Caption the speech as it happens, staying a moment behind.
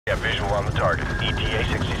Got visual on the target. ETA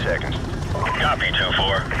 60 seconds. Copy,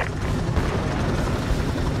 2-4.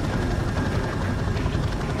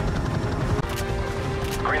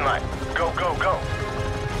 Green light. Go, go, go.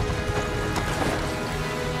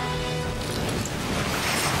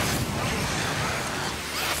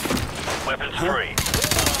 Weapons free.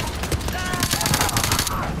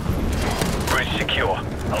 Bridge secure.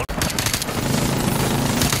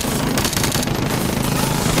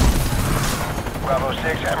 Bravo 6,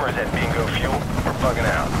 Hammer's at bingo fuel. We're bugging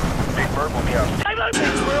out. Big Bird will be on.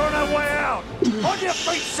 We're on our way out! On your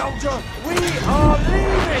feet, soldier! We are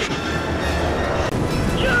leaving!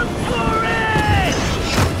 Jump for it!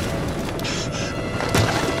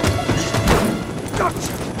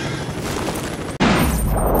 Gotcha!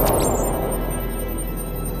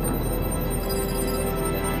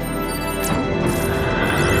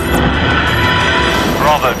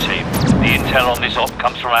 Bravo team, the intel on this op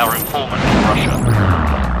comes from our informant in Russia.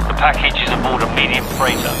 The package is aboard a medium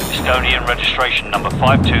freighter, Estonian registration number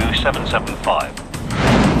 52775.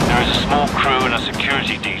 There is a small crew and a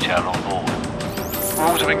security detail on board.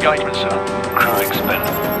 Rules of engagement, sir. Crew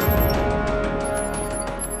expendable.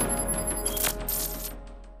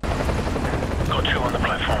 Got two on the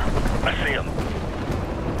platform. I see them.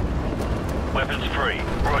 Weapons free.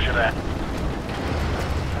 Roger that.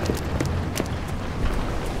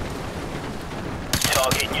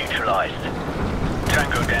 Target neutralized.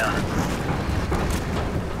 Tango down.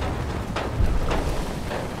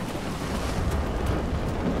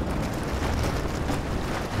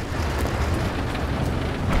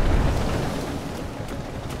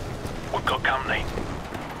 We've got company.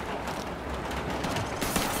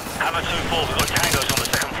 Hammer 2-4, we've got tangos on the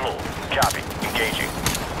second floor. Copy. Engaging.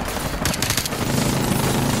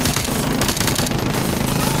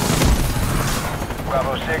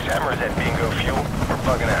 Bravo 6, Hammer's at bingo fuel. We're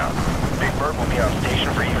bugging out. Big Bird will be on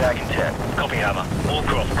station for evac in 10. Copy, Hammer.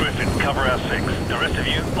 Allcroft, Griffin, cover our 6. The rest of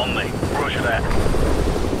you, on me. Roger that.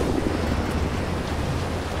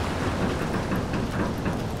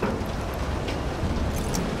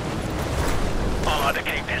 I like to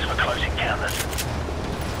keep this for close encounters.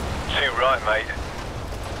 Too right, mate.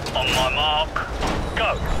 On my mark,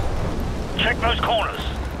 go. Check those corners.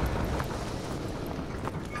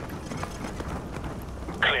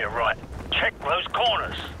 Clear right. Check those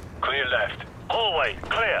corners. Clear left. Hallway,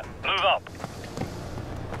 clear. Move up.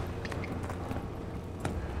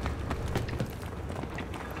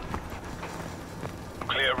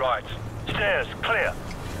 Clear right. Stairs, clear.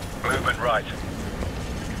 Movement right.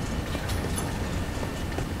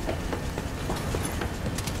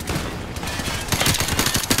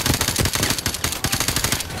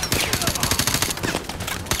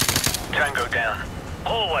 Tango down.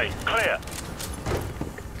 Hallway, clear.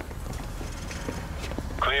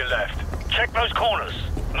 Clear left. Check those corners.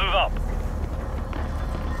 Move up.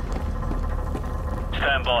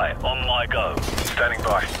 Stand by. On my go. Standing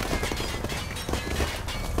by.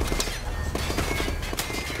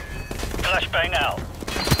 Flashbang out.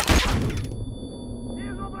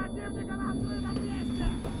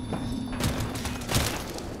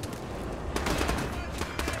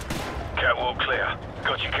 Catwalk clear.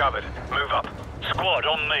 Got you covered. Move up. Squad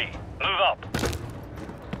on me. Move up.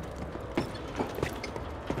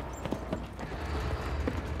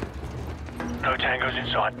 No tangos in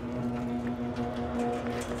sight.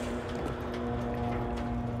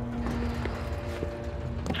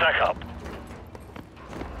 Stack up.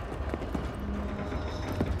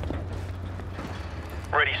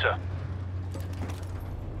 Ready, sir.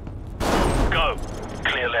 Go.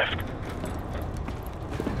 Clear left.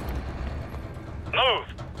 Move.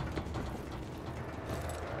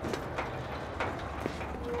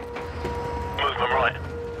 Movement right.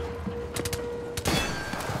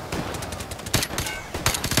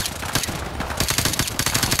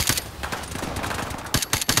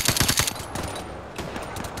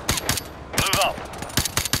 Move up.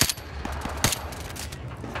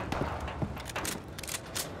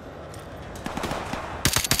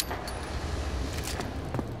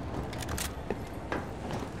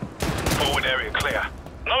 Forward area clear.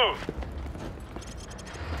 Move.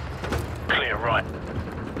 Clear right.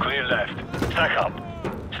 Clear left. Stack up.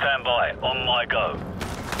 Stand by. On my go.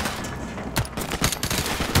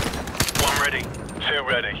 One ready. Two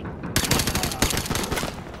ready.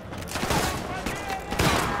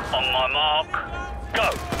 On my mark, go.